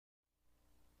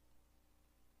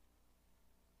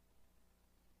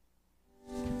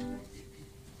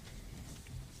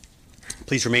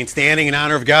Please remain standing in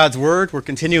honor of God's Word. We're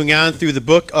continuing on through the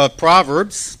book of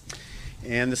Proverbs.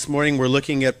 And this morning we're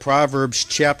looking at Proverbs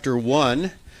chapter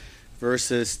 1,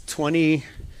 verses 20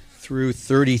 through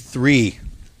 33.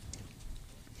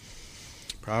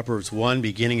 Proverbs 1,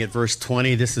 beginning at verse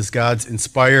 20. This is God's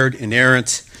inspired,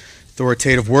 inerrant,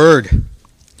 authoritative word.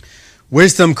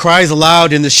 Wisdom cries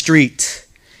aloud in the street.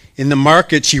 In the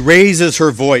market she raises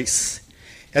her voice.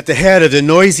 At the head of the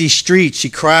noisy street she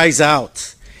cries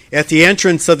out. At the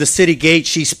entrance of the city gate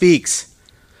she speaks.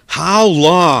 How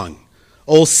long,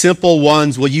 O simple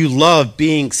ones, will you love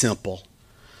being simple?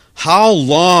 How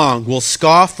long will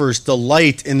scoffers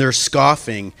delight in their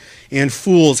scoffing and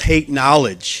fools hate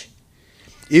knowledge?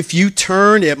 If you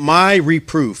turn at my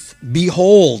reproof,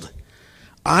 behold,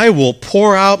 I will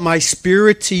pour out my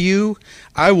spirit to you.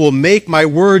 I will make my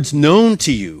words known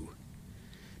to you.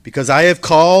 Because I have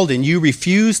called and you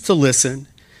refuse to listen,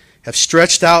 have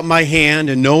stretched out my hand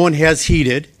and no one has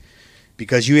heeded,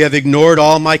 because you have ignored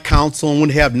all my counsel and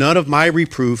would have none of my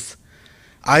reproof,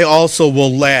 I also will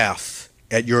laugh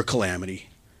at your calamity.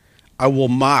 I will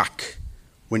mock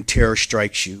when terror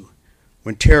strikes you.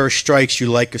 When terror strikes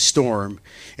you like a storm,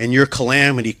 and your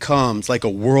calamity comes like a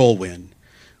whirlwind,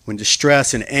 when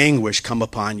distress and anguish come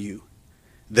upon you.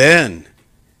 Then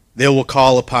they will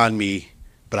call upon me,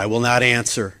 but I will not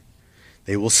answer.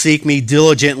 They will seek me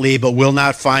diligently, but will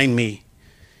not find me,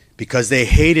 because they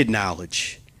hated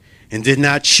knowledge and did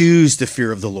not choose the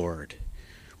fear of the Lord,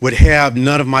 would have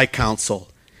none of my counsel,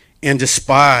 and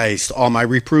despised all my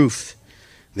reproof.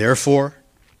 Therefore,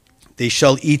 they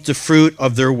shall eat the fruit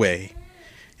of their way,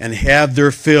 and have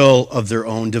their fill of their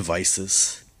own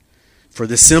devices. For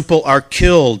the simple are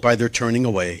killed by their turning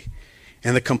away,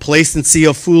 and the complacency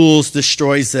of fools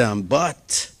destroys them.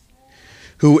 But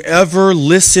whoever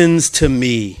listens to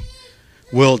me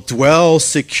will dwell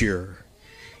secure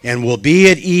and will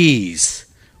be at ease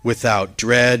without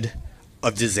dread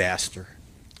of disaster.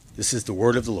 This is the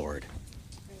word of the Lord.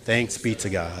 Thanks be to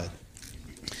God.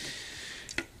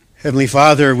 Heavenly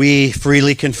Father, we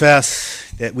freely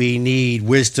confess that we need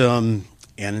wisdom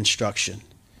and instruction.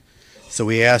 So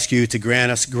we ask you to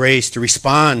grant us grace to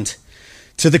respond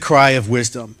to the cry of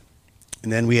wisdom.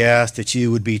 And then we ask that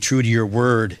you would be true to your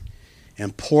word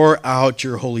and pour out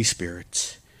your Holy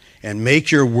Spirit and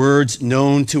make your words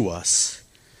known to us.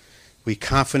 We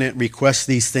confidently request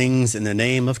these things in the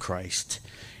name of Christ,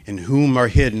 in whom are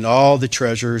hidden all the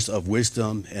treasures of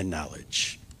wisdom and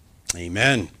knowledge.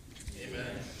 Amen. Amen.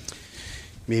 You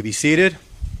may be seated.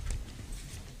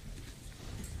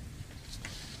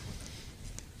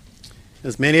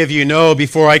 As many of you know,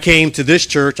 before I came to this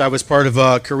church, I was part of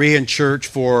a Korean church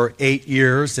for 8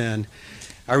 years, and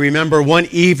I remember one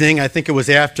evening, I think it was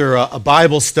after a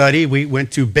Bible study, we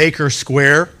went to Baker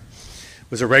Square.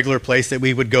 It was a regular place that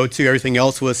we would go to. Everything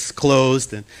else was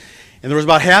closed. And there was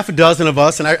about half a dozen of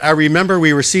us, and I remember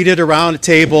we were seated around a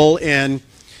table, and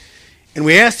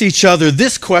we asked each other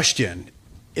this question.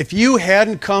 If you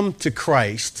hadn't come to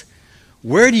Christ,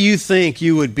 where do you think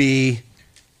you would be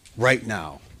right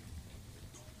now?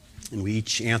 And we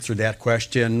each answered that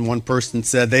question. One person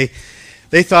said they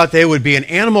thought they would be an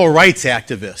animal rights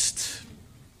activist.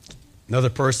 Another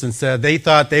person said they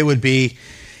thought they would be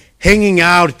hanging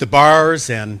out at the bars,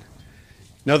 and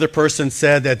another person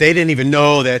said that they didn't even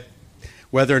know that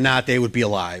whether or not they would be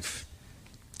alive.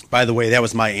 By the way, that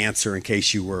was my answer in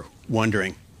case you were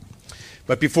wondering.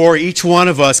 But before each one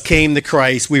of us came to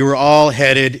Christ, we were all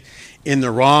headed in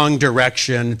the wrong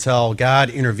direction until God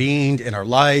intervened in our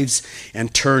lives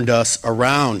and turned us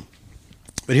around.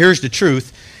 But here's the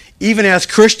truth. Even as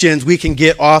Christians, we can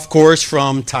get off course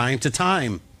from time to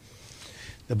time.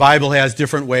 The Bible has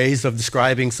different ways of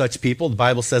describing such people. The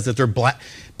Bible says that they're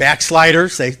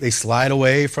backsliders. They slide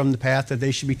away from the path that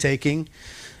they should be taking.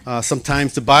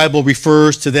 Sometimes the Bible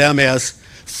refers to them as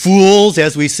fools,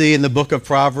 as we see in the book of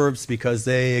Proverbs, because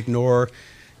they ignore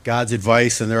God's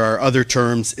advice, and there are other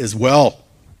terms as well.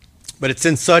 But it's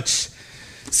in such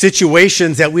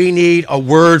situations that we need a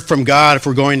word from God if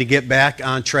we're going to get back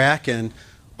on track, and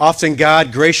often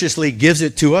God graciously gives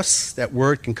it to us. That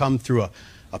word can come through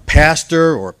a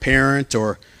pastor or a parent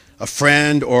or a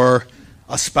friend or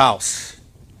a spouse.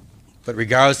 But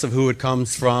regardless of who it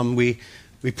comes from, we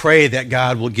pray that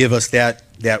God will give us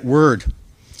that word.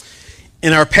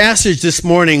 In our passage this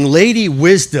morning, Lady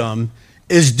Wisdom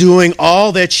is doing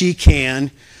all that she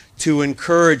can to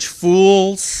encourage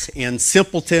fools and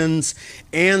simpletons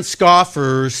and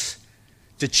scoffers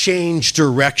to change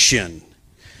direction,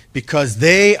 because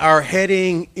they are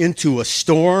heading into a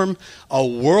storm, a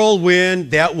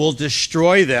whirlwind that will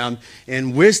destroy them,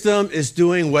 and wisdom is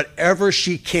doing whatever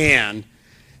she can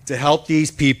to help these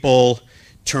people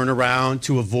turn around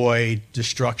to avoid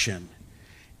destruction.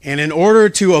 And in order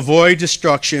to avoid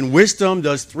destruction, wisdom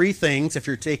does three things, if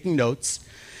you're taking notes.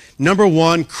 Number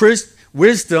one,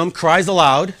 wisdom cries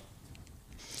aloud.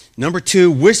 Number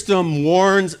two, wisdom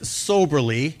warns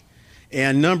soberly.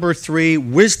 And number three,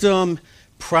 wisdom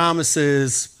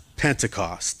promises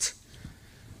Pentecost.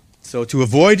 So to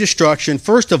avoid destruction,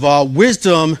 first of all,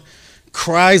 wisdom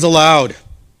cries aloud.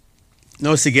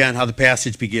 Notice again how the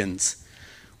passage begins.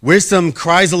 Wisdom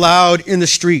cries aloud in the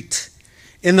street.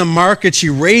 In the market, she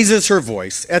raises her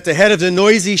voice. At the head of the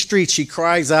noisy street, she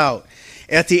cries out.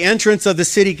 At the entrance of the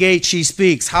city gate, she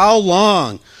speaks. How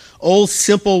long, O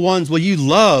simple ones, will you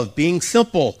love being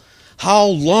simple? How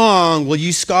long will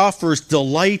you scoffers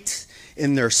delight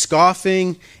in their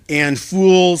scoffing and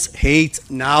fools hate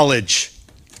knowledge?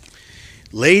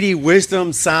 Lady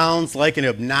Wisdom sounds like an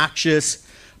obnoxious,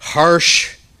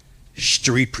 harsh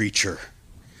street preacher.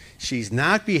 She's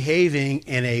not behaving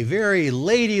in a very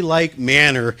ladylike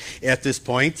manner at this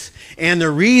point. And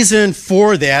the reason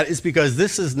for that is because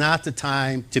this is not the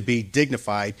time to be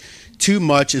dignified. Too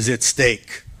much is at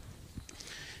stake.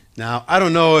 Now, I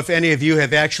don't know if any of you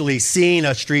have actually seen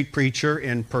a street preacher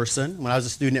in person. When I was a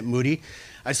student at Moody,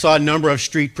 I saw a number of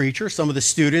street preachers. Some of the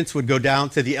students would go down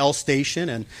to the L station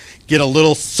and get a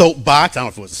little soap box. I don't know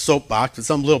if it was a soap box, but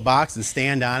some little box, and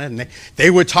stand on it. And they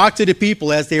would talk to the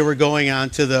people as they were going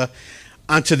onto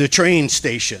the train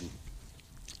station.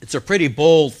 It's a pretty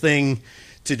bold thing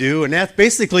to do, and that's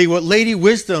basically what Lady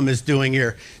Wisdom is doing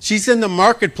here. She's in the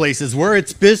marketplaces where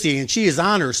it's busy, and she is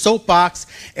on her soapbox,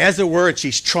 as it were, and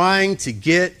she's trying to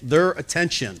get their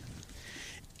attention.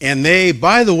 And they,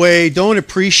 by the way, don't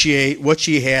appreciate what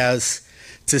she has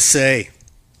to say.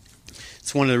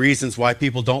 It's one of the reasons why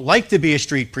people don't like to be a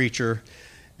street preacher,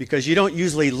 because you don't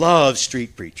usually love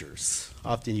street preachers.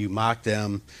 Often you mock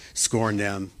them, scorn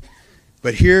them.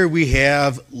 But here we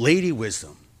have Lady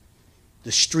Wisdom,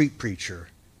 the street preacher,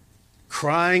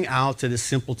 crying out to the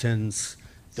simpletons,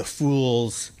 the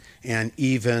fools, and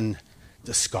even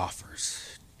the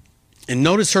scoffers. And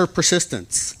notice her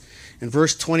persistence. In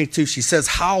verse 22, she says,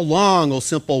 how long, O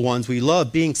simple ones, we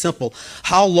love being simple.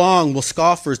 How long will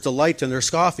scoffers delight in their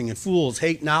scoffing and fools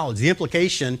hate knowledge? The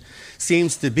implication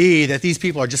seems to be that these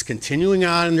people are just continuing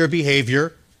on in their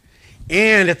behavior.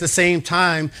 And at the same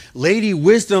time, Lady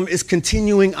Wisdom is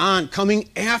continuing on, coming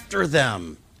after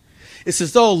them. It's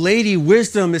as though Lady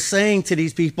Wisdom is saying to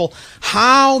these people,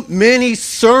 how many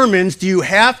sermons do you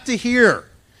have to hear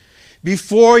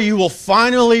before you will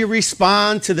finally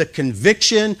respond to the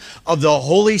conviction of the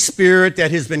Holy Spirit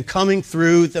that has been coming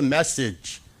through the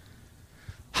message?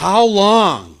 How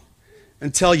long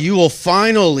until you will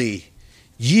finally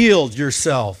yield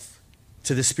yourself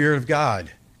to the Spirit of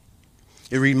God?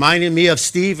 It reminded me of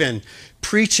Stephen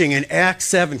preaching in Acts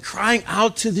 7, crying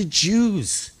out to the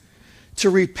Jews to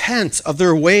repent of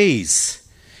their ways.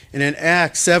 And in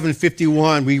Acts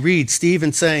 7:51, we read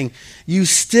Stephen saying, you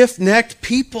stiff-necked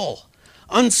people,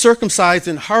 uncircumcised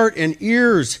in heart and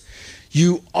ears,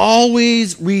 you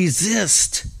always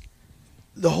resist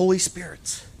the Holy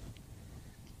Spirit.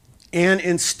 And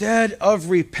instead of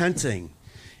repenting,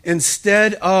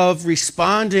 instead of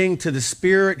responding to the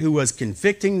Spirit who was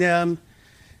convicting them,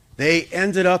 they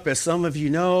ended up, as some of you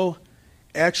know,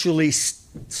 actually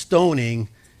stoning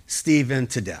Stephen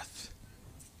to death.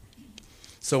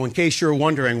 So in case you're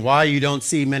wondering why you don't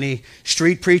see many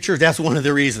street preachers, that's one of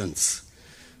the reasons.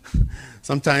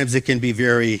 Sometimes it can be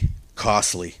very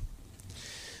costly.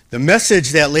 The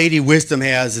message that Lady Wisdom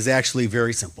has is actually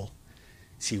very simple.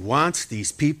 She wants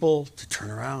these people to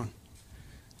turn around.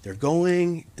 They're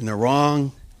going in the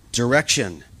wrong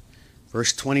direction.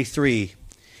 Verse 23,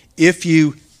 if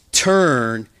you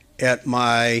turn at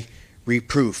my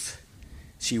reproof.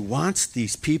 She wants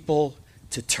these people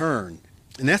to turn.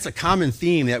 And that's a common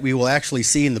theme that we will actually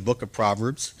see in the book of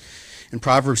Proverbs. In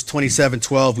Proverbs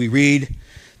 27:12, we read,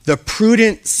 the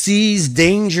prudent sees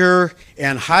danger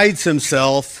and hides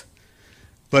himself,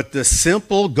 but the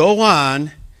simple go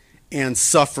on and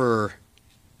suffer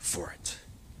for it.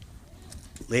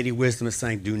 Lady Wisdom is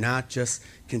saying, do not just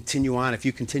continue on. If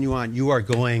you continue on, you are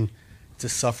going to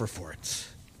suffer for it.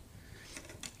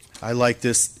 I like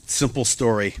this simple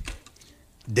story.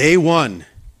 Day one,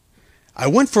 I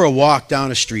went for a walk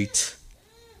down a street.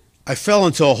 I fell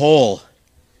into a hole.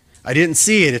 I didn't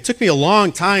see it. It took me a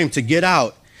long time to get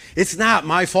out. It's not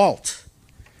my fault.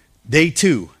 Day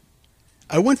two,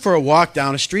 I went for a walk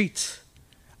down a street.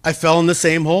 I fell in the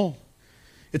same hole.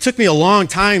 It took me a long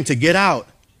time to get out.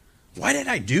 Why did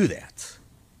I do that?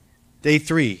 Day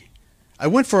three, I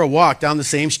went for a walk down the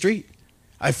same street.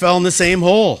 I fell in the same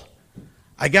hole.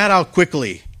 I got out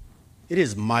quickly. It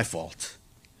is my fault.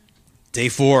 Day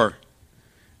 4,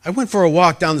 I went for a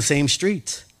walk down the same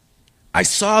street. I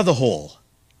saw the hole.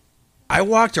 I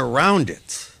walked around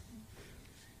it.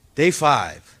 Day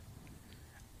 5,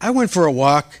 I went for a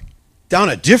walk down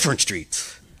a different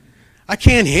street. I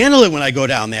can't handle it when I go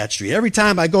down that street. Every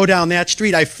time I go down that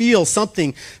street, I feel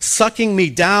something sucking me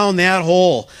down that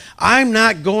hole. I'm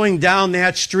not going down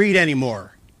that street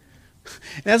anymore.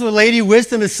 That's what Lady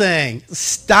Wisdom is saying.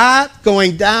 Stop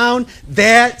going down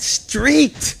that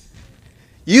street.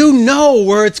 You know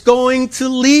where it's going to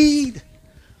lead.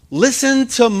 Listen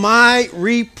to my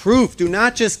reproof. Do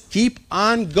not just keep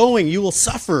on going. You will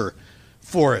suffer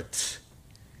for it.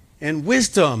 And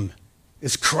wisdom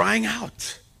is crying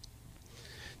out.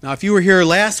 Now, if you were here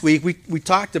last week, we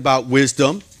talked about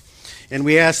wisdom, and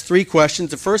we asked 3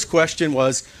 questions. The first question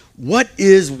was, what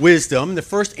is wisdom? The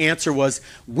first answer was,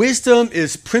 wisdom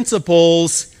is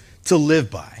principles to live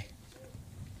by.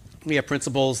 We have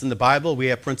principles in the Bible. We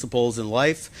have principles in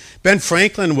life. Ben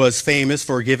Franklin was famous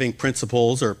for giving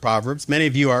principles or proverbs. Many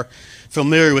of you are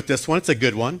familiar with this one. It's a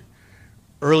good one.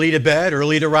 Early to bed,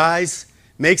 early to rise,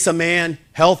 makes a man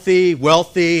healthy,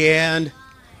 wealthy, and...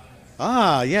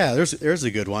 there's a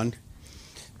good one.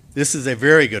 This is a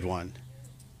very good one.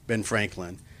 Ben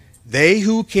Franklin. They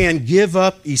who can give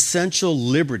up essential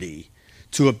liberty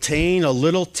to obtain a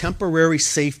little temporary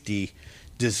safety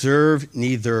deserve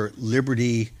neither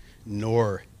liberty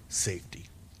nor safety.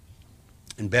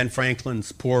 In Ben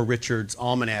Franklin's Poor Richard's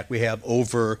Almanac, we have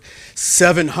over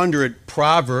 700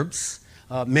 proverbs.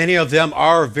 Many of them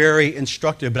are very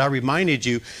instructive, but I reminded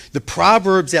you, the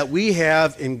proverbs that we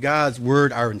have in God's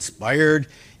Word are inspired,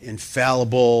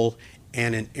 infallible,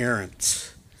 and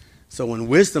inerrant. So when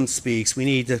wisdom speaks, we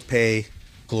need to pay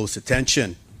close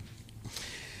attention.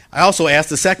 I also asked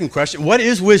the second question, what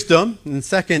is wisdom? And the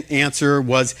second answer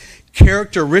was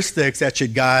characteristics that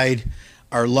should guide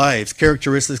our lives.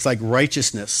 Characteristics like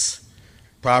righteousness.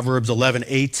 Proverbs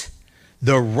 11:8,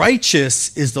 the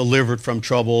righteous is delivered from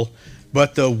trouble,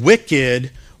 but the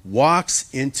wicked walks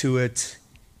into it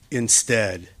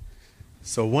instead.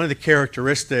 So one of the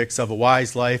characteristics of a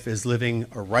wise life is living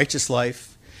a righteous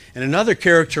life. And another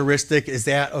characteristic is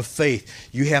that of faith.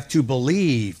 You have to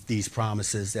believe these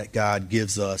promises that God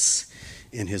gives us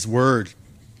in His Word.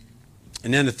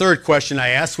 And then the third question I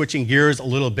asked, switching gears a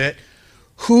little bit,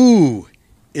 who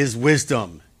is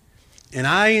wisdom? And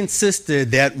I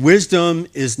insisted that wisdom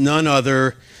is none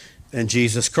other than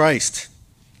Jesus Christ.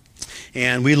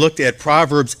 And we looked at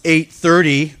Proverbs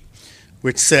 8:30,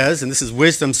 which says, and this is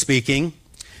wisdom speaking,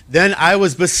 then I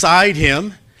was beside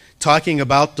him, talking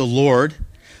about the Lord,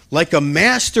 like a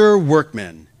master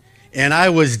workman, and I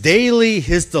was daily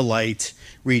his delight,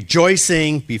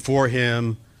 rejoicing before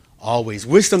him always.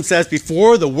 Wisdom says,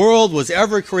 before the world was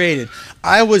ever created,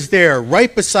 I was there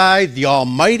right beside the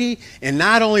Almighty, and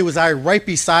not only was I right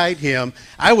beside him,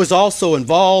 I was also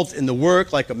involved in the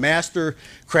work like a master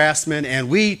craftsman, and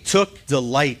we took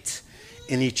delight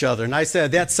in each other. And I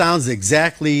said, that sounds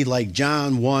exactly like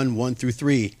John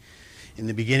 1:1-3. In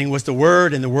the beginning was the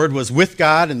Word, and the Word was with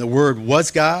God, and the Word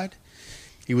was God.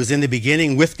 He was in the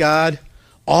beginning with God.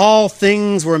 All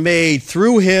things were made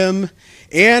through him,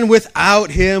 and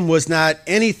without him was not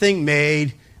anything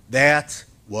made that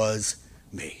was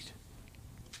made.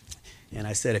 And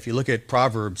I said, if you look at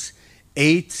Proverbs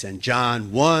 8 and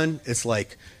John 1, it's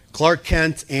like Clark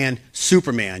Kent and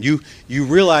Superman. You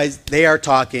realize they are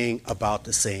talking about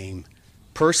the same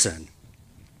person.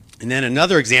 And then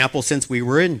another example, since we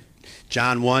were in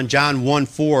John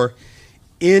 1:4,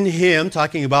 in him,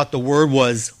 talking about the Word,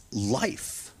 was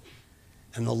life.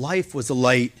 And the life was the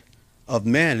light of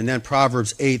men. And then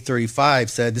Proverbs 8:35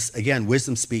 said, this again,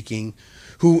 wisdom speaking,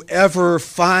 whoever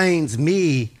finds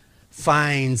me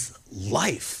finds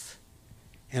life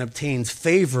and obtains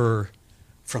favor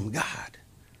from God.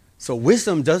 So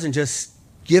wisdom doesn't just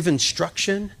give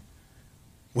instruction.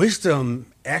 Wisdom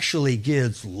actually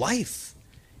gives life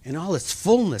in all its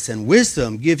fullness, and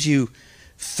wisdom gives you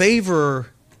favor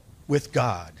with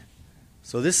God.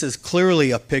 So this is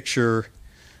clearly a picture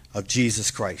of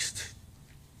Jesus Christ.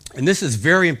 And this is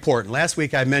very important. Last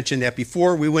week I mentioned that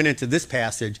before we went into this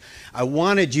passage, I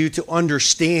wanted you to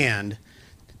understand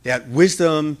that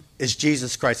wisdom is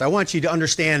Jesus Christ. I want you to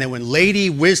understand that when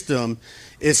Lady Wisdom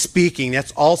is speaking,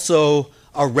 that's also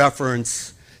a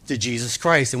reference to Jesus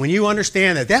Christ. And when you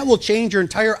understand that, that will change your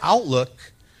entire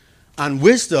outlook on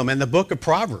wisdom and the book of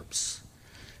Proverbs.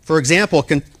 For example,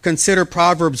 consider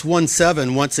Proverbs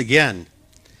 1:7 once again.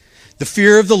 The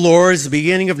fear of the Lord is the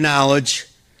beginning of knowledge,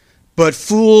 but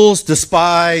fools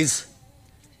despise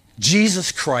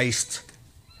Jesus Christ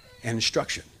and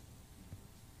instruction.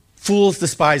 Fools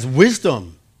despise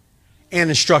wisdom and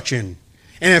instruction.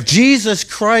 And if Jesus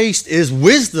Christ is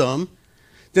wisdom,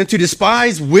 then to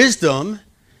despise wisdom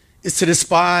is to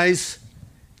despise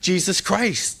Jesus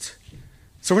Christ.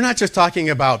 So we're not just talking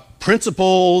about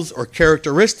principles or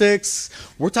characteristics.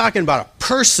 We're talking about a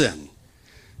person.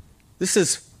 This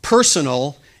is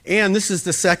personal, and this is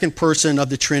the second person of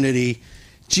the Trinity,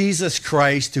 Jesus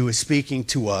Christ, who is speaking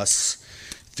to us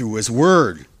through his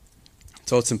word.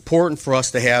 So it's important for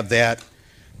us to have that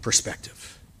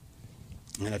perspective.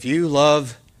 And if you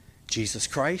love Jesus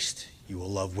Christ, you will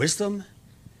love wisdom.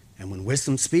 And when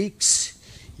wisdom speaks,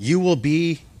 you will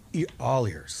be all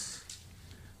ears.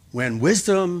 When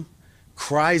wisdom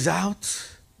cries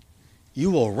out, you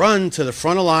will run to the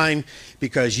front of the line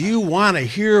because you want to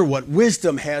hear what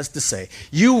wisdom has to say.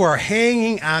 You are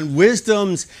hanging on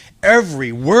wisdom's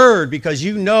every word because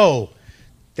you know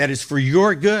that it's for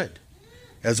your good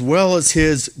as well as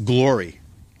his glory.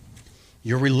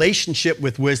 Your relationship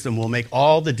with wisdom will make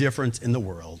all the difference in the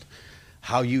world,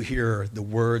 how you hear the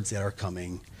words that are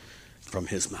coming from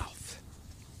his mouth.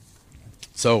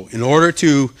 So, in order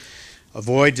to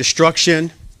avoid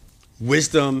destruction,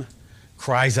 wisdom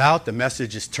cries out, the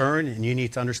message is turn, and you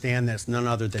need to understand that it's none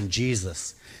other than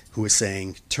Jesus who is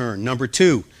saying turn. Number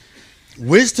 2,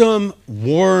 wisdom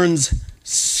warns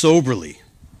soberly.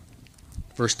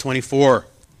 Verse 24,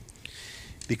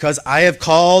 because I have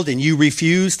called and you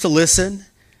refuse to listen,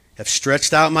 have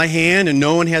stretched out my hand and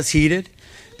no one has heeded,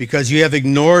 because you have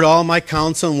ignored all my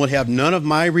counsel and would have none of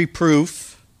my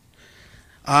reproof,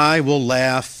 I will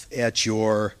laugh at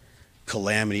your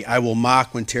calamity. I will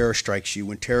mock when terror strikes you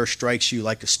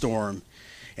like a storm,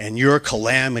 and your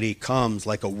calamity comes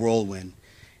like a whirlwind,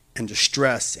 and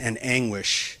distress and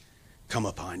anguish come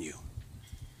upon you.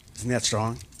 Isn't that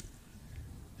strong?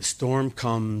 The storm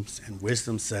comes and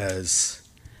wisdom says,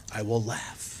 I will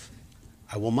laugh.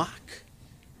 I will mock.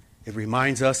 It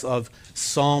reminds us of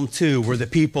Psalm 2, where the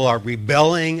people are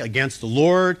rebelling against the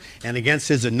Lord and against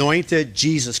his anointed,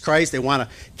 Jesus Christ. They want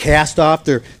to cast off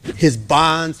his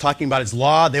bonds, talking about his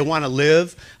law. They want to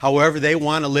live however they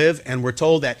want to live. And we're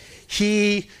told that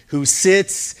he who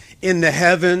sits in the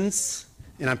heavens,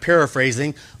 and I'm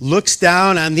paraphrasing, looks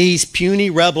down on these puny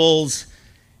rebels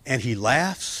and he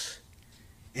laughs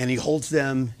and he holds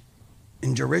them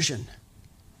in derision.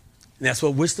 And that's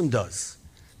what wisdom does.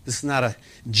 This is not a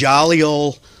jolly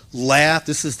old laugh.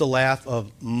 This is the laugh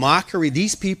of mockery.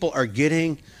 These people are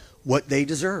getting what they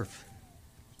deserve.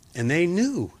 And they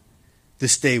knew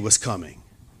this day was coming.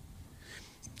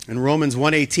 In Romans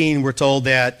 1:18, we're told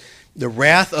that the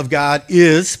wrath of God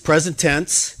is, present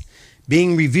tense,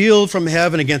 being revealed from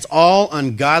heaven against all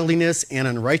ungodliness and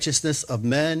unrighteousness of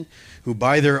men who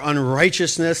by their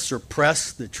unrighteousness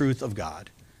suppress the truth of God.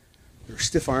 They're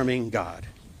stiff-arming God.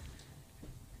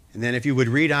 And then if you would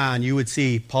read on, you would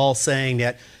see Paul saying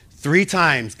that 3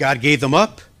 times God gave them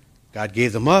up, God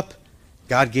gave them up,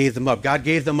 God gave them up. God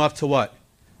gave them up to what?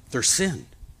 Their sin.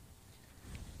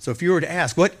 So if you were to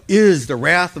ask, what is the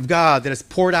wrath of God that is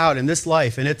poured out in this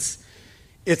life? And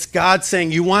it's God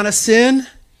saying, you want to sin?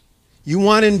 You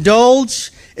want to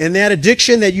indulge in that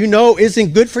addiction that you know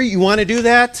isn't good for you? You want to do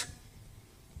that?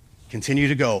 Continue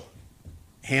to go.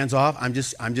 Hands off. I'm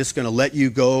just going to let you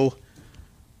go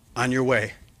on your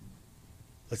way.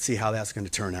 Let's see how that's going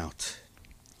to turn out.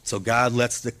 So God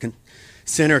lets the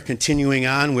sinner continuing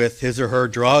on with his or her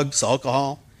drugs,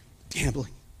 alcohol,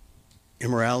 gambling,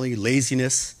 immorality,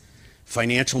 laziness,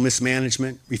 financial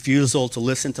mismanagement, refusal to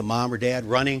listen to mom or dad,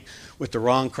 running with the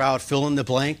wrong crowd, fill in the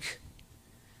blank.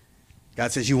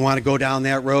 God says, you want to go down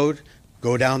that road?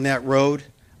 Go down that road.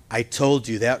 I told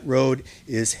you that road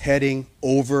is heading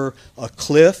over a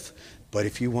cliff, but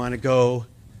if you want to go,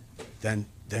 then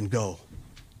go.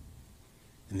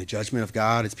 And the judgment of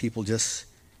God is people just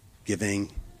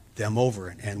giving them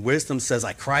over. And wisdom says,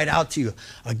 I cried out to you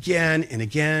again and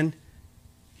again,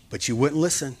 but you wouldn't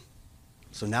listen.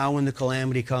 So now when the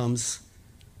calamity comes,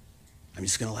 I'm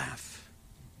just going to laugh.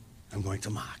 I'm going to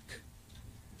mock.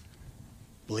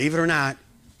 Believe it or not,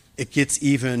 it gets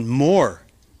even more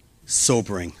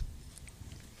sobering.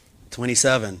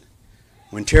 27.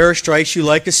 When terror strikes you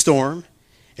like a storm,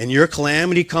 and your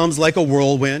calamity comes like a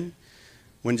whirlwind,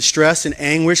 when distress and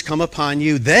anguish come upon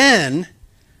you, then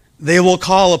they will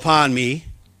call upon me,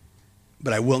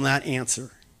 but I will not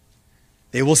answer.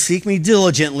 They will seek me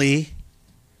diligently,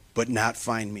 but not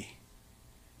find me,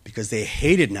 because they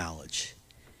hated knowledge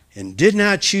and did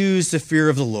not choose the fear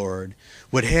of the Lord,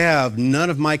 would have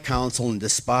none of my counsel and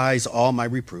despise all my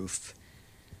reproof.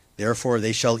 Therefore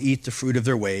they shall eat the fruit of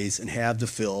their ways and have the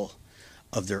fill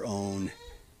of their own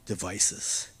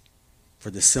devices. For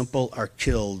the simple are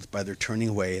killed by their turning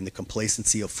away, and the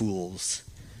complacency of fools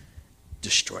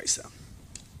destroys them.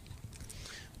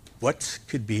 What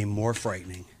could be more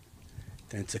frightening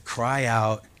than to cry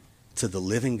out to the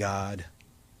living God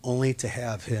only to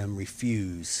have him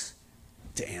refuse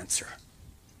to answer?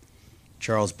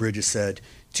 Charles Bridges said,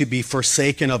 "To be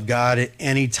forsaken of God at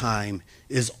any time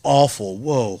is awful.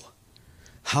 Woe!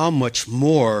 How much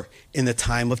more in the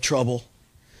time of trouble?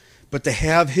 But to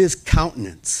have his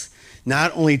countenance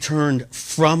not only turned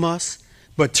from us,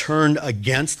 but turned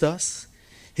against us,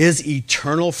 his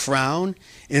eternal frown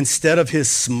instead of his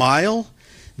smile,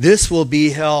 this will be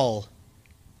hell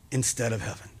instead of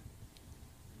heaven."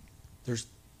 There's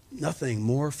nothing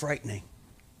more frightening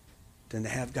than to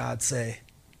have God say,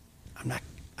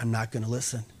 I'm not going to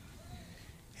listen.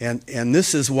 And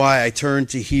this is why I turn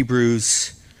to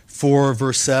Hebrews 4,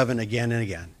 verse 7 again and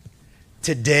again.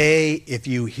 Today, if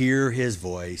you hear his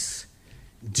voice,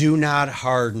 do not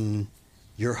harden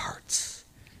your hearts.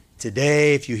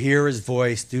 Today, if you hear his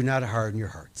voice, do not harden your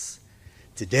hearts.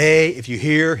 Today, if you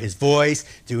hear his voice,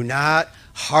 do not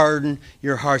harden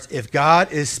your hearts. If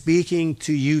God is speaking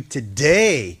to you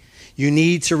today, you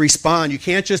need to respond. You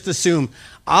can't just assume,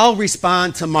 I'll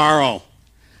respond tomorrow.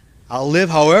 I'll live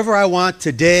however I want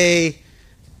today.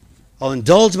 I'll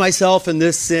indulge myself in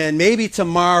this sin. Maybe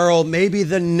tomorrow, maybe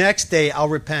the next day, I'll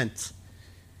repent.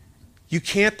 You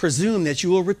can't presume that you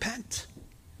will repent.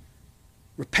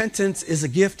 Repentance is a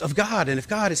gift of God, and if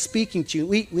God is speaking to you,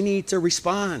 we need to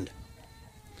respond.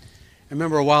 I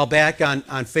remember a while back on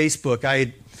Facebook,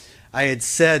 I had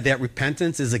said that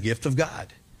repentance is a gift of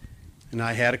God. And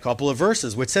I had a couple of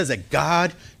verses which says that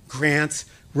God grants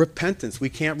repentance. We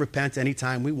can't repent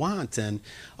anytime we want. And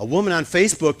a woman on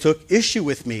Facebook took issue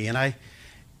with me, and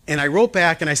I wrote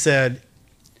back and I said,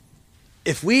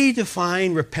 if we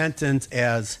define repentance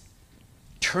as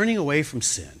turning away from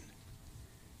sin,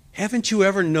 haven't you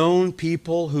ever known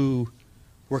people who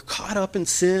were caught up in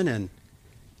sin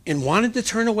and wanted to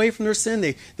turn away from their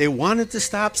sin? They wanted to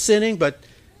stop sinning, but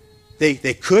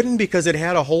they couldn't because it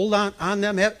had a hold on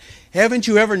them. Haven't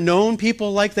you ever known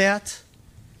people like that?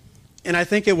 And I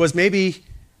think it was maybe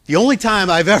the only time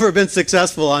I've ever been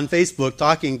successful on Facebook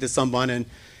talking to someone,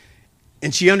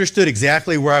 and she understood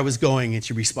exactly where I was going, and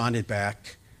she responded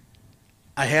back,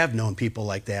 I have known people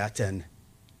like that, and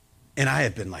I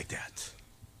have been like that.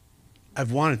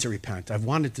 I've wanted to repent. I've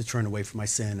wanted to turn away from my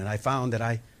sin, and I found that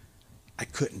I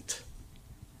couldn't.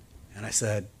 And I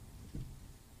said,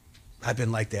 I've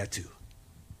been like that too.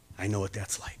 I know what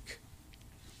that's like.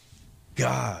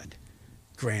 God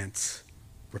grants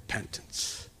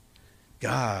repentance.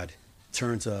 God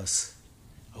turns us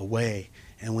away.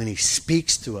 And when he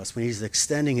speaks to us, when he's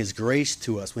extending his grace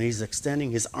to us, when he's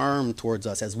extending his arm towards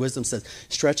us, as wisdom says,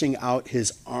 stretching out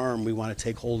his arm, we want to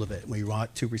take hold of it. We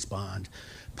want to respond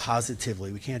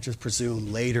positively. We can't just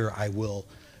presume later I will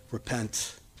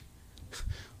repent.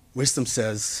 Wisdom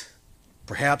says,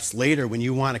 perhaps later when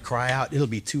you want to cry out, it'll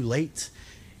be too late,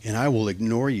 and I will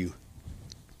ignore you.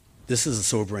 This is a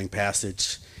sobering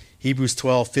passage. Hebrews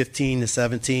 12, 15 to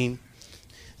 17.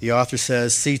 The author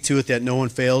says, see to it that no one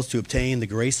fails to obtain the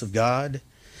grace of God,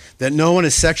 that no one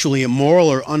is sexually immoral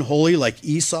or unholy like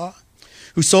Esau,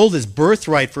 who sold his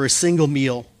birthright for a single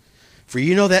meal. For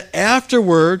you know that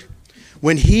afterward,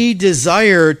 when he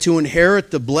desired to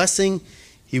inherit the blessing,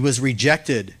 he was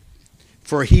rejected,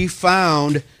 for he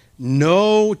found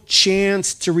no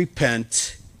chance to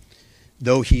repent,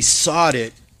 though he sought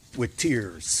it with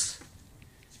tears.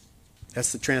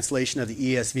 That's the translation of the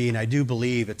ESV, and I do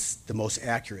believe it's the most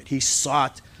accurate. He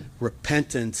sought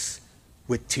repentance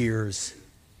with tears,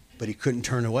 but he couldn't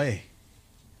turn away.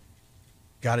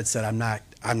 God had said, I'm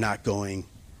not going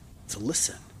to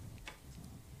listen.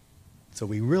 So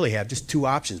we really have just two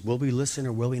options. Will we listen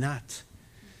or will we not?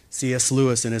 C.S.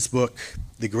 Lewis, in his book,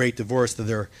 The Great Divorce, that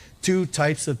there are two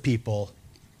types of people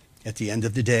at the end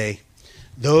of the day.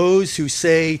 Those who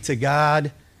say to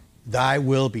God, thy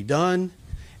will be done,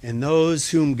 and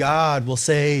those whom God will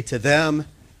say to them,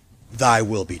 thy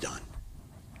will be done.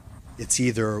 It's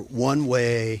either one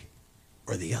way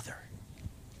or the other.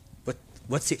 But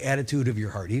what's the attitude of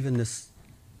your heart, even this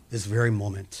very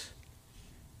moment?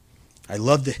 I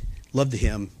love the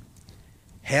hymn,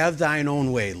 have thine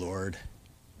own way, Lord.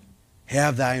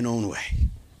 Have thine own way.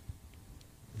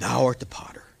 Thou art the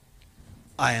potter.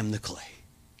 I am the clay.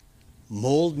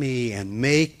 Mold me and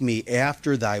make me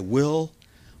after thy will,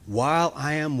 while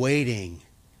I am waiting,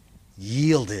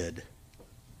 yielded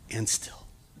and still.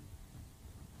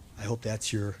 I hope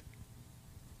that's your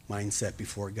mindset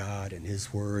before God and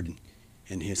his word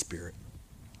and his spirit.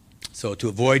 So to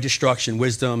avoid destruction,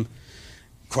 wisdom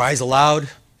cries aloud,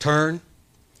 turn.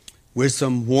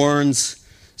 Wisdom warns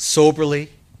soberly.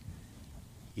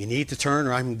 You need to turn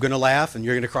or I'm going to laugh and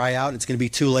you're going to cry out and it's going to be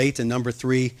too late. And number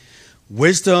 3,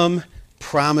 wisdom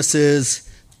promises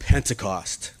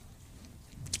Pentecost.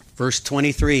 Verse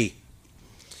 23,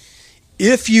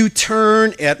 if you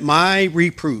turn at my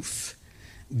reproof,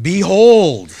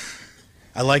 behold.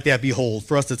 I like that, behold.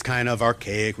 For us, it's kind of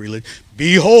archaic religion.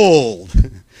 Behold.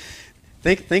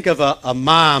 Think of a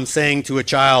mom saying to a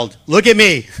child, look at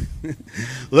me.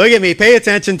 Look at me. Pay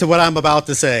attention to what I'm about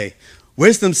to say.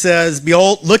 Wisdom says,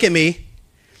 behold, look at me.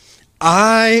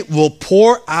 I will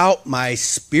pour out my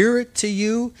spirit to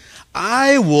you.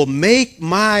 I will make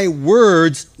my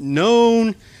words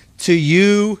known to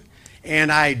you. And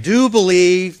I do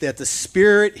believe that the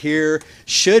Spirit here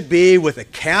should be with a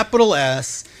capital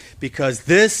S, because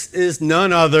this is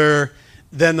none other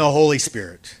than the Holy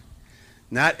Spirit.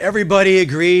 Not everybody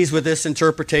agrees with this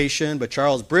interpretation, but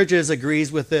Charles Bridges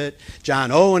agrees with it.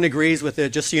 John Owen agrees with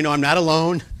it. Just so you know, I'm not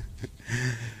alone.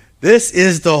 This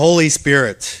is the Holy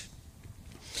Spirit.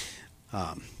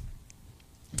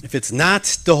 If it's not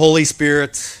the Holy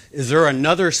Spirit, is there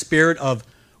another spirit of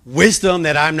wisdom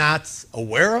that I'm not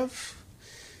aware of?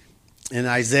 In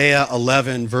Isaiah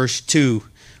 11, verse 2,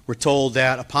 we're told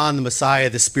that upon the Messiah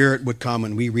the Spirit would come,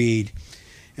 and we read,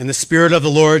 and the Spirit of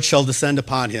the Lord shall descend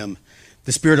upon him,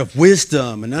 the Spirit of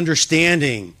wisdom and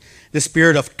understanding, the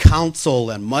Spirit of counsel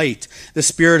and might, the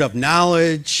Spirit of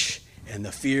knowledge and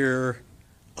the fear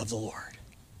of the Lord.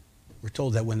 We're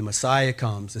told that when the Messiah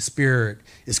comes, the Spirit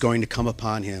is going to come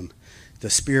upon him, the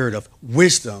Spirit of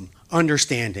wisdom,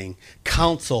 understanding,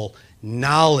 counsel,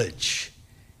 knowledge.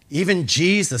 Even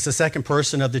Jesus, the second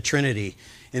person of the Trinity,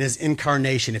 in his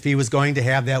incarnation, if he was going to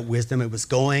have that wisdom, it was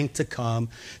going to come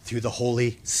through the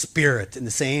Holy Spirit. And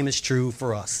the same is true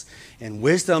for us. And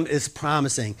wisdom is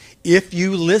promising, if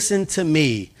you listen to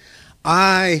me,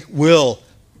 I will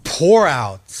pour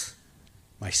out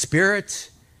my spirit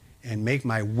and make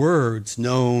my words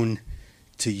known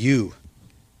to you.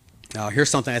 Now, here's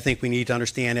something I think we need to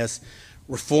understand as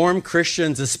Reformed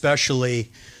Christians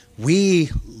especially. We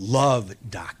love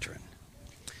doctrine.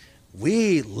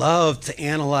 We love to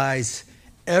analyze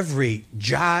every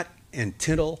jot and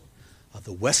tittle of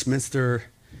the Westminster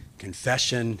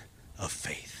Confession of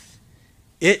Faith.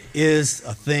 It is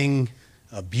a thing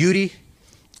of beauty,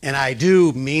 and I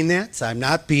do mean that. So I'm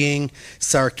not being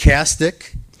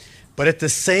sarcastic, but at the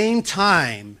same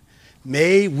time,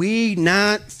 may we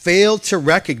not fail to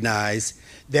recognize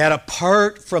that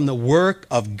apart from the work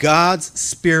of God's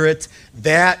Spirit,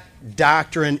 that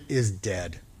doctrine is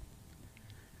dead.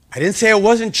 I didn't say it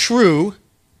wasn't true.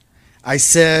 I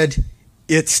said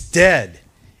it's dead.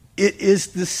 It is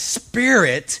the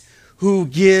Spirit who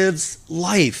gives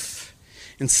life.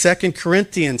 In 2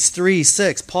 Corinthians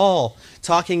 3:6, Paul,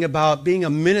 talking about being a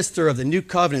minister of the new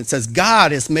covenant, says,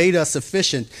 God has made us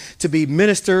sufficient to be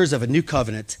ministers of a new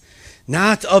covenant,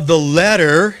 not of the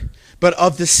letter, but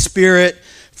of the Spirit.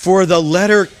 For the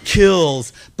letter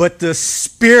kills, but the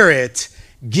Spirit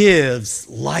gives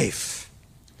life.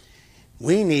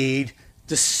 We need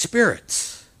the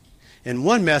Spirit. In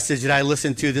one message that I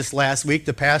listened to this last week,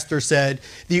 the pastor said,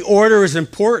 the order is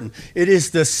important. It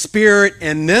is the Spirit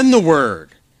and then the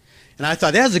Word. And I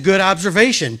thought, that's a good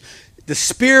observation. The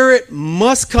Spirit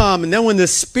must come, and then when the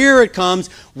Spirit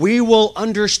comes, we will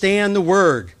understand the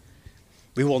Word.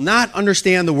 We will not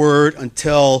understand the Word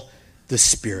until the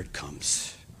Spirit comes.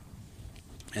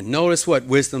 And notice what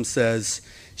wisdom says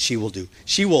she will do.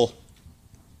 She will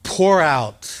pour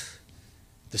out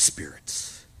the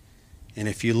Spirit. And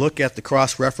if you look at the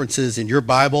cross references in your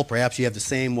Bible, perhaps you have the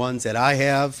same ones that I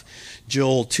have,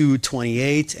 Joel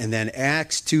 2:28 and then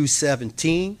Acts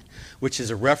 2:17, which is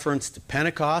a reference to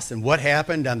Pentecost and what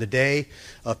happened on the day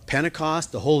of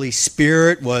Pentecost. The Holy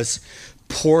Spirit was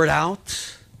poured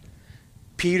out.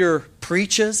 Peter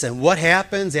preaches, and what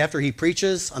happens after he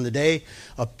preaches on the day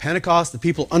of Pentecost? The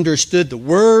people understood the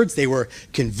words. They were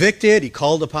convicted. He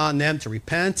called upon them to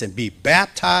repent and be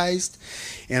baptized.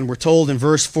 And we're told in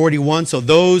verse 41, so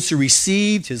those who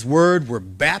received his word were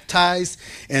baptized,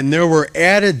 and there were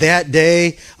added that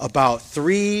day about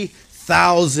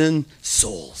 3,000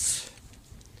 souls.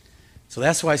 So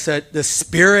that's why I said the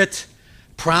Spirit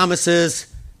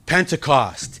promises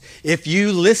Pentecost. If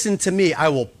you listen to me, I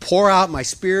will pour out my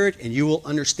Spirit and you will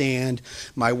understand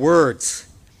my words.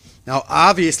 Now,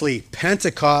 obviously,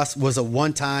 Pentecost was a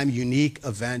one-time unique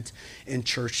event in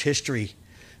church history,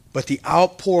 but the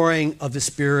outpouring of the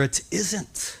Spirit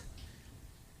isn't.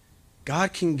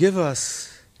 God can give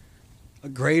us a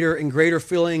greater and greater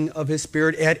filling of his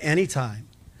Spirit at any time.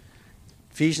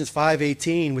 Ephesians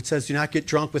 5:18, which says, do not get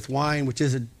drunk with wine, which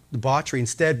is a debauchery.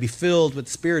 Instead, be filled with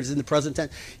the Spirit. It's in the present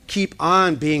tense. Keep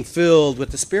on being filled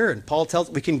with the Spirit. And Paul tells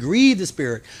us we can grieve the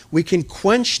Spirit. We can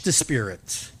quench the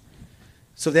Spirit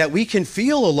so that we can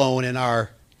feel alone in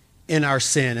our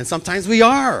sin. And sometimes we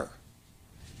are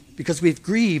because we've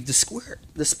grieved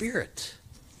the Spirit.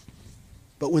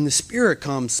 But when the Spirit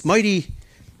comes, mighty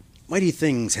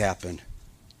things happen.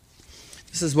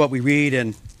 This is what we read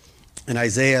in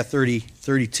Isaiah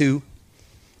 32.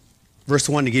 Verse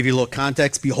 1, to give you a little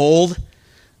context, behold,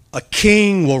 a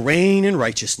king will reign in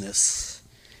righteousness,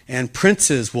 and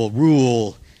princes will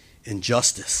rule in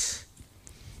justice.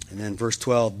 And then verse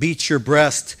 12, beat your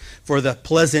breast for the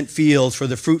pleasant fields, for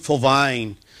the fruitful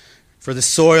vine, for the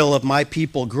soil of my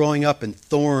people growing up in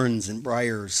thorns and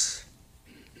briars.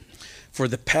 For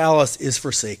the palace is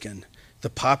forsaken, the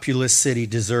populous city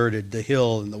deserted, the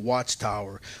hill and the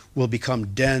watchtower will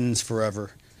become dens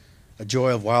forever, a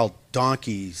joy of wild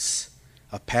donkeys,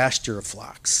 a pasture of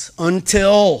flocks,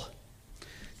 until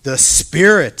the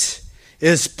Spirit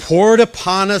is poured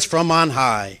upon us from on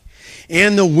high,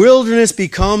 and the wilderness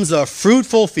becomes a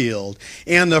fruitful field,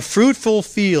 and the fruitful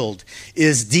field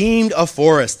is deemed a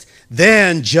forest.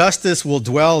 Then justice will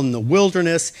dwell in the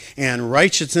wilderness, and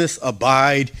righteousness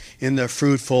abide in the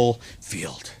fruitful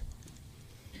field.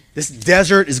 This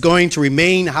desert is going to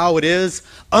remain how it is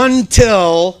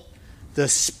until the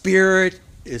Spirit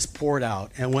is poured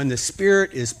out. And when the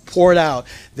Spirit is poured out,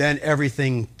 then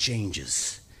everything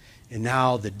changes. And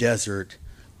now the desert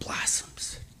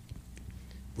blossoms.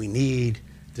 We need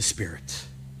the Spirit.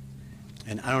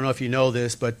 And I don't know if you know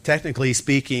this, but technically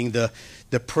speaking, the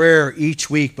prayer each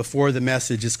week before the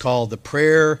message is called the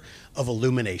prayer of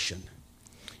illumination.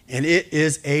 And it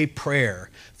is a prayer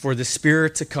for the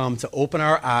Spirit to come to open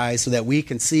our eyes so that we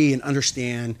can see and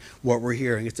understand what we're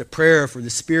hearing. It's a prayer for the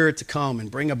Spirit to come and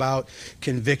bring about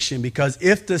conviction, because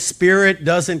if the Spirit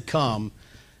doesn't come,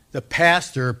 the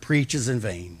pastor preaches in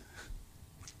vain.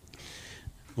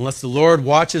 Unless the Lord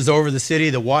watches over the city,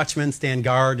 the watchmen stand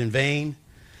guard in vain.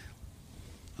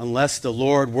 Unless the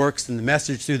Lord works in the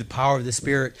message through the power of the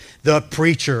Spirit, the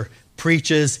preacher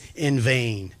preaches in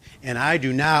vain. And I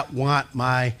do not want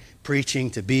my preaching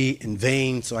to be in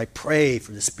vain, so I pray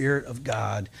for the Spirit of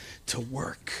God to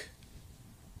work.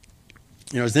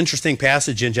 You know, there's an interesting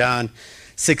passage in John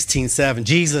 16:7.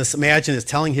 Jesus, imagine, is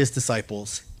telling his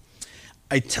disciples,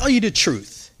 I tell you the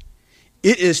truth,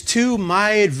 it is to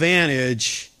my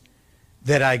advantage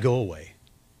that I go away.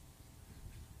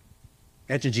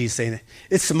 Imagine Jesus saying that.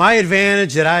 It's to my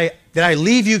advantage that I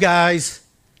leave you guys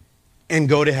and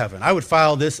go to heaven. I would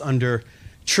file this under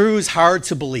truths hard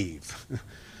to believe.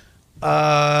 No,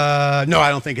 I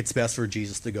don't think it's best for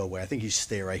Jesus to go away. I think he should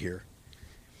stay right here.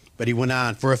 But he went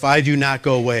on, for if I do not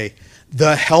go away,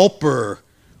 the Helper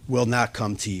will not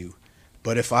come to you.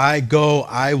 But if I go,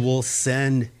 I will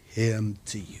send him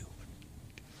to you.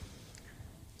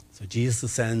 So Jesus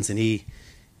ascends, and he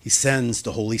sends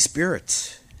the Holy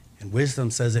Spirit. And wisdom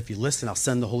says, if you listen, I'll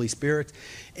send the Holy Spirit,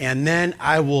 and then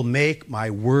I will make my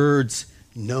words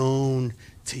known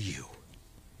to you.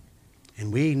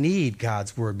 And we need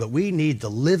God's word, but we need the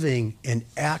living and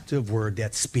active word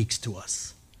that speaks to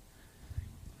us.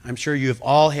 I'm sure you have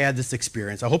all had this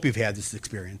experience. I hope you've had this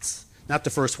experience. Not the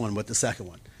first one, but the second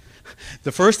one.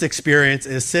 The first experience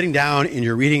is sitting down and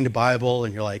you're reading the Bible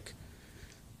and you're like,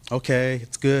 okay,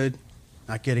 it's good,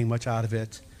 not getting much out of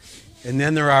it. And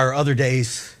then there are other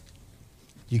days,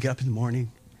 you get up in the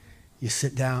morning, you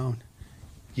sit down,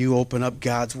 you open up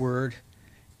God's word,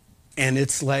 and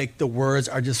it's like the words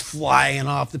are just flying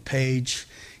off the page.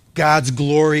 God's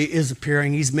glory is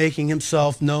appearing. He's making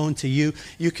himself known to you.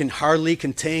 You can hardly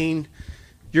contain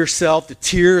yourself. The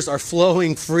tears are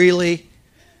flowing freely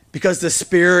because the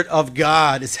Spirit of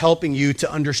God is helping you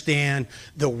to understand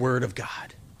the Word of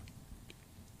God.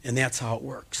 And that's how it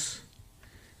works.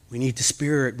 We need the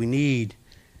Spirit. We need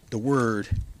the Word.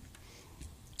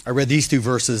 I read these two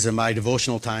verses in my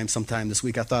devotional time sometime this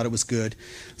week. I thought it was good.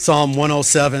 Psalm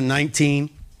 107:19.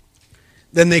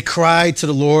 Then they cried to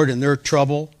the Lord in their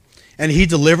trouble, and he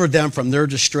delivered them from their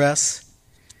distress.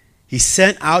 He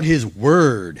sent out his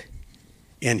word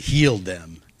and healed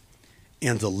them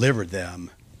and delivered them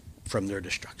from their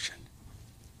destruction.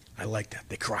 I like that.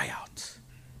 They cry out.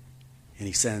 And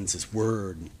he sends his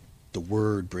word. The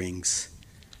word brings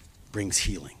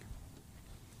healing.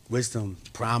 Wisdom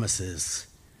promises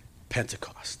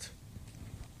Pentecost.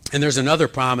 And there's another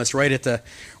promise right at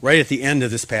the end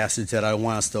of this passage that I don't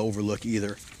want us to overlook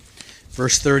either.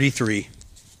 Verse 33.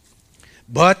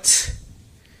 But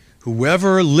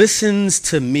whoever listens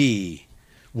to me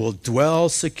will dwell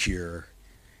secure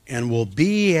and will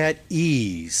be at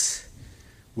ease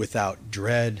without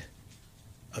dread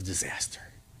of disaster.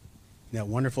 Isn't that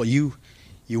wonderful? You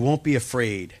won't be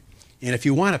afraid. And if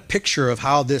you want a picture of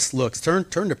how this looks, turn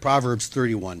to Proverbs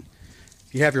 31.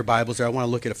 If you have your Bibles there, I want to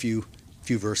look at a few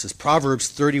verses. Proverbs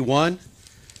 31.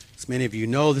 As many of you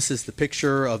know, this is the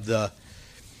picture of the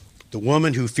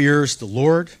woman who fears the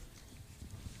Lord.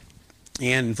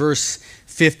 And in verse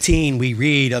 15, we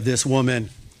read of this woman.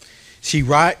 She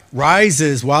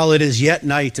rises while it is yet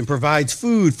night and provides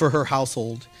food for her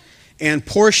household and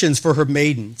portions for her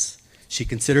maidens. She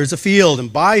considers a field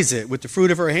and buys it with the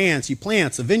fruit of her hands. She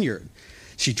plants a vineyard.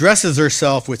 She dresses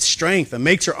herself with strength and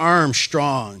makes her arms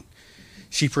strong.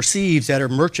 She perceives that her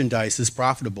merchandise is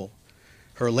profitable.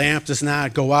 Her lamp does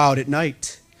not go out at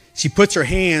night. She puts her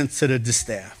hands to the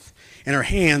distaff, and her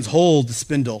hands hold the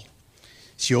spindle.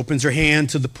 She opens her hand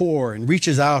to the poor and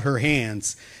reaches out her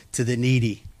hands to the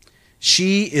needy.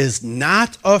 She is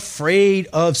not afraid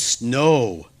of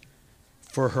snow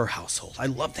for her household. I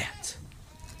love that.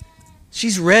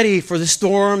 She's ready for the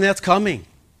storm that's coming.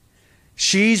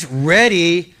 She's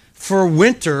ready for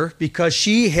winter because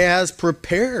she has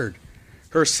prepared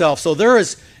herself. So there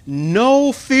is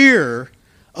no fear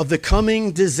of the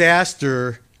coming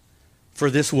disaster for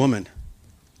this woman.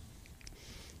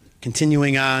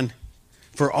 Continuing on,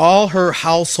 for all her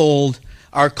household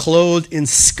are clothed in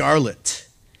scarlet.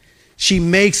 She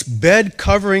makes bed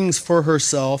coverings for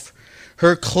herself.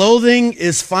 Her clothing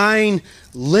is fine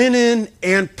linen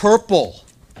and purple.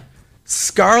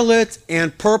 Scarlet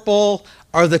and purple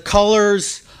are the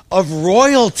colors of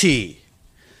royalty.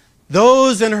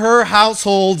 Those in her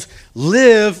household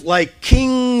live like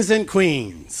kings and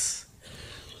queens.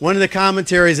 One of the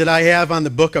commentaries that I have on the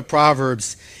book of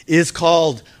Proverbs is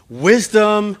called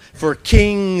Wisdom for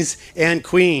Kings and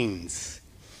Queens.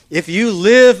 If you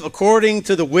live according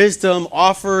to the wisdom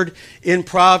offered in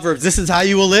Proverbs, this is how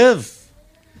you will live.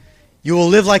 You will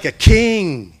live like a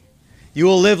king. You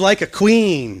will live like a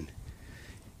queen.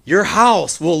 Your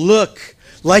house will look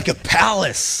like a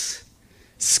palace.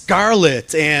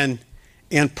 Scarlet and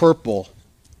purple.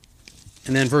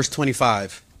 And then verse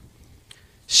 25.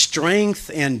 Strength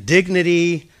and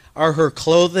dignity are her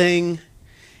clothing,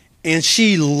 and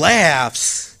she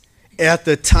laughs at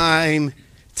the time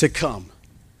to come.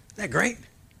 Isn't that great?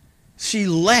 She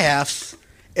laughs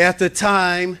at the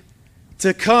time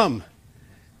to come.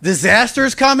 Disaster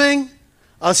is coming.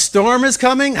 A storm is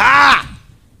coming.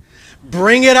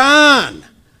 Bring it on.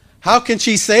 How can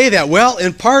she say that? Well,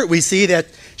 in part, we see that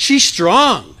she's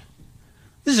strong.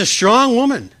 This is a strong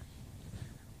woman.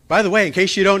 By the way, in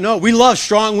case you don't know, we love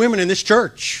strong women in this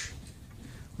church.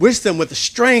 Wisdom with the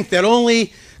strength that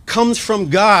only comes from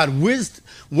God.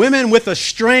 Women with a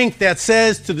strength that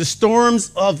says to the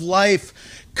storms of life,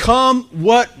 come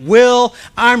what will,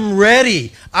 I'm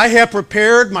ready. I have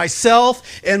prepared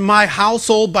myself and my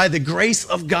household by the grace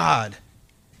of God.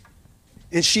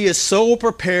 And she is so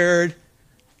prepared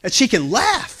that she can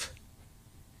laugh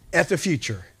at the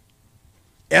future,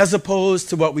 as opposed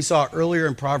to what we saw earlier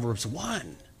in Proverbs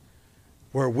 1,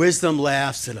 where wisdom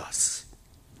laughs at us.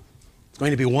 It's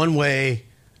going to be one way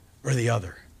or the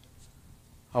other.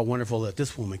 How wonderful that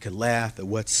this woman can laugh at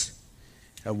what's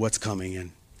coming.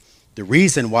 And the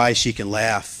reason why she can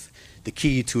laugh, the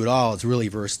key to it all, is really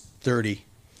verse 30.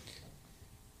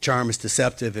 Charm is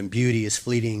deceptive and beauty is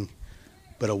fleeting,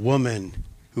 but a woman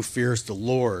who fears the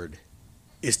Lord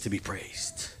is to be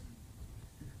praised.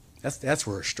 That's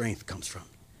where her strength comes from.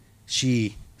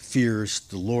 She fears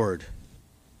the Lord.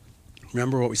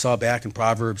 Remember what we saw back in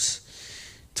Proverbs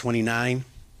 29?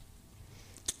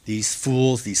 These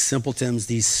fools, these simpletons,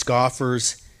 these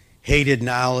scoffers hated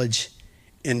knowledge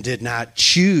and did not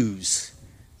choose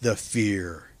the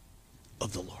fear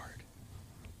of the Lord.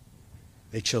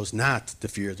 They chose not to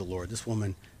fear the Lord. This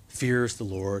woman fears the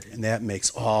Lord, and that makes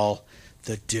all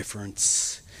the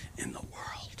difference in the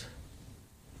world.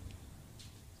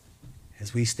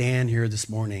 As we stand here this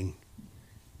morning,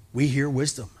 we hear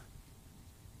wisdom.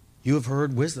 You have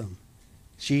heard wisdom.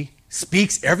 She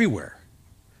speaks everywhere,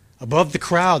 above the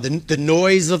crowd, the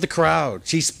noise of the crowd.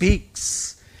 She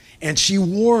speaks and she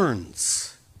warns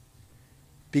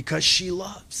because she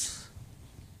loves.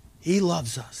 He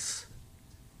loves us.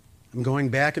 I'm going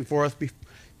back and forth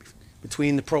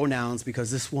between the pronouns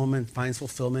because this woman finds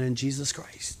fulfillment in Jesus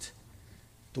Christ.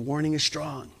 The warning is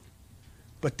strong.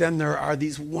 But then there are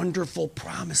these wonderful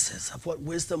promises of what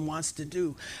wisdom wants to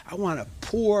do. I want to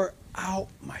pour out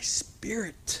my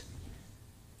spirit.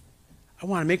 I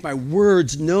want to make my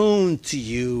words known to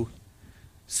you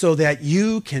so that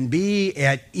you can be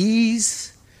at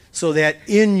ease, so that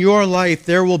in your life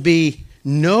there will be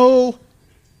no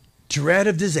dread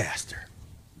of disaster,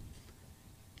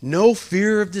 no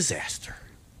fear of disaster,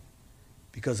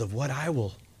 because of what I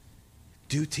will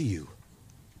do to you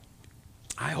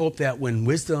I hope that when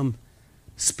wisdom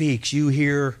speaks, you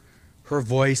hear her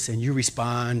voice and you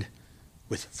respond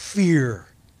with fear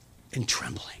and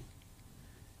trembling.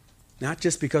 Not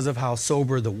just because of how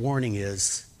sober the warning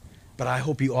is, but I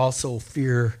hope you also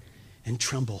fear and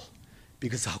tremble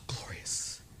because of how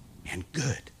glorious and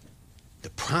good the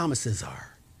promises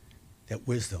are that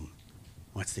wisdom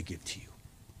wants to give to you.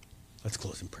 Let's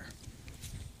close in prayer.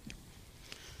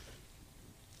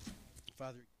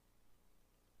 Father.